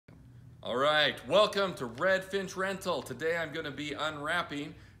All right, welcome to Red Finch Rental. Today I'm going to be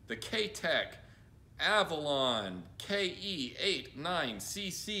unwrapping the K-Tech Avalon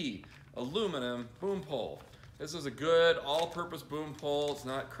KE89cc aluminum boom pole. This is a good all-purpose boom pole. It's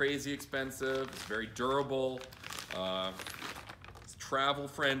not crazy expensive. It's very durable. It's travel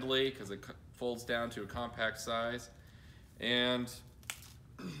friendly because it folds down to a compact size. And,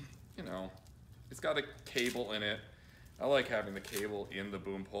 you know, it's got a cable in it. I like having the cable in the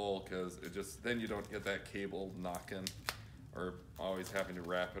boom pole because then you don't get that cable knocking or always having to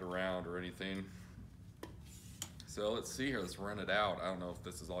wrap it around or anything. So let's see here, let's run it out. I don't know if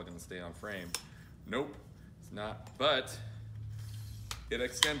this is all gonna stay on frame. Nope, it's not, but it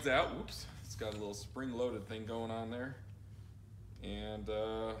extends out. Whoops, it's got a little spring-loaded thing going on there. And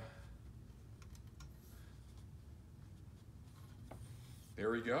there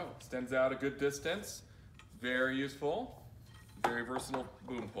we go, extends out a good distance. Very useful, very versatile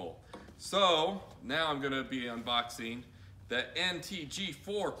boom pole. So now I'm going to be unboxing the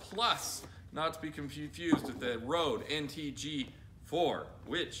NTG4 Plus, not to be confused with the Rode NTG4,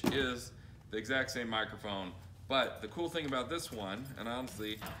 which is the exact same microphone. But the cool thing about this one, and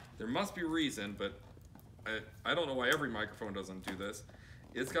honestly, there must be a reason, but I don't know why every microphone doesn't do this.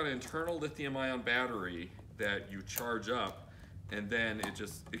 It's got an internal lithium-ion battery that you charge up, and then it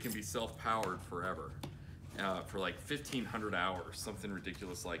can be self-powered forever. For like 1,500 hours, something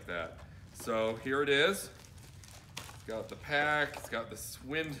ridiculous like that. So here it is. It's got the pack, it's got this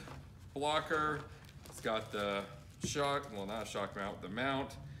wind blocker, it's got the shock, well not a shock mount, the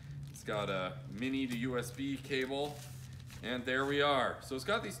mount. It's got a mini to USB cable, and there we are. So it's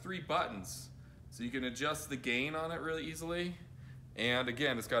got these 3 buttons, so you can adjust the gain on it really easily. And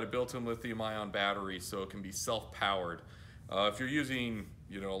again, it's got a built-in lithium-ion battery, so it can be self-powered. If you're using,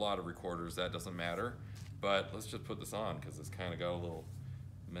 a lot of recorders, that doesn't matter. But let's just put this on because it's kind of got a little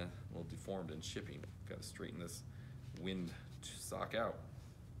deformed in shipping. Got to straighten this wind sock out.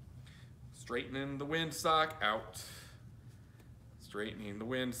 Straightening the wind sock out. Straightening the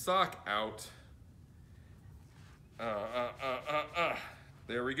wind sock out.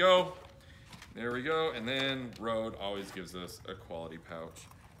 There we go. There we go. And then Rode always gives us a quality pouch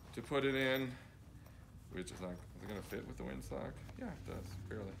to put it in, which is not, is it going to fit with the wind sock? Yeah, it does,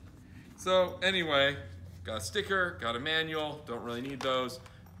 barely. So anyway, got a sticker, got a manual, don't really need those,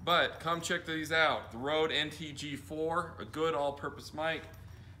 but come check these out. The Rode NTG4, a good all-purpose mic,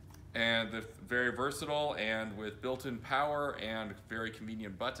 and they're very versatile and with built-in power and very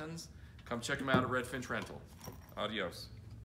convenient buttons. Come check them out at Red Finch Rental. Adios.